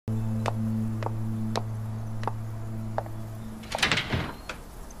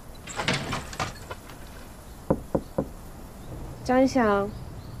张一翔。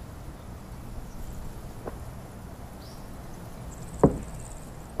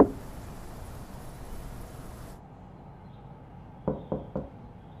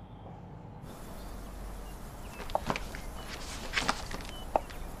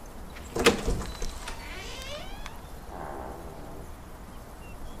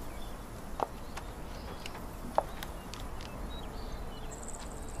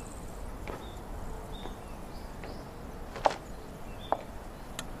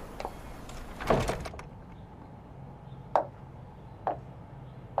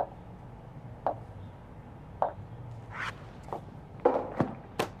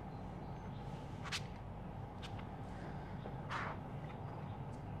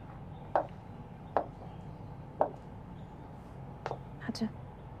 拿着。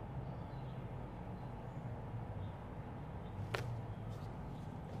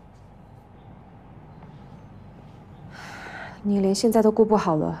你连现在都过不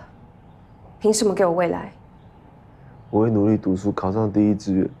好了，凭什么给我未来？我会努力读书，考上第1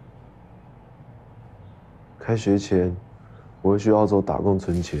志愿。开学前，我会去澳洲打工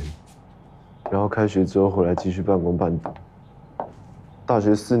存钱，然后开学之后回来继续半工半读。大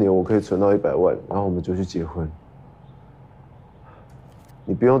学4年，我可以存到100万，然后我们就去结婚。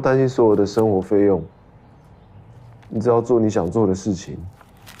 你不用担心所有的生活费用，你只要做你想做的事情，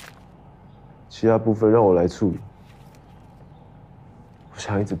其他部分让我来处理。我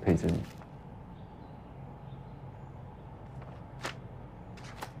想一直陪着你。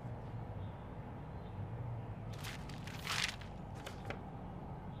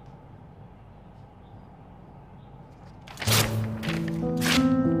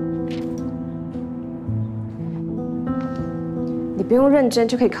你不用认真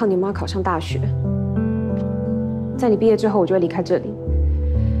就可以靠你妈考上大学。在你毕业之后，我就会离开这里。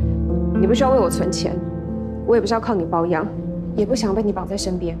你不需要为我存钱，我也不是要靠你包养，也不想被你绑在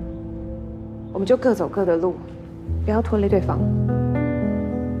身边。我们就各走各的路，不要拖累对方。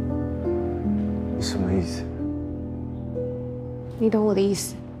你什么意思？你懂我的意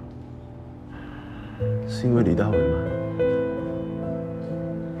思。是因为李大为吗？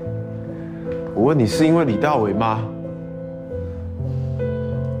我问你，是因为李大为吗？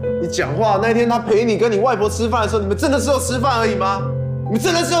 你讲话那天，他陪你跟你外婆吃饭的时候，你们真的只有吃饭而已吗？你们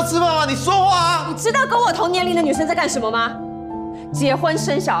真的只有吃饭吗？你说话啊！你知道跟我同年龄的女生在干什么吗？结婚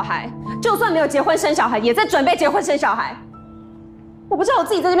生小孩，就算没有结婚生小孩，也在准备结婚生小孩。我不知道我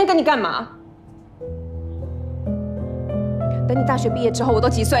自己在这边跟你干嘛。等你大学毕业之后，我都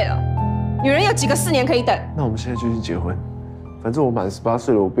几岁了？女人有几个4年可以等？那我们现在就去结婚，反正我满18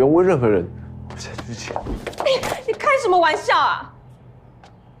岁了，我不用问任何人，我现在就去结。你开什么玩笑啊！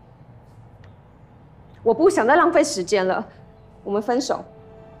 我不想再浪费时间了，我们分手。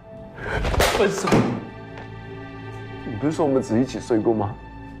分手？你不是说我们只一起睡过吗？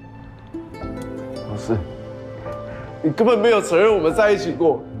不是，你根本没有承认我们在一起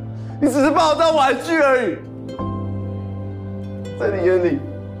过，你只是把我当玩具而已。在你眼里，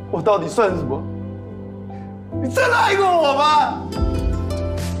我到底算什么？你真的爱过我吗？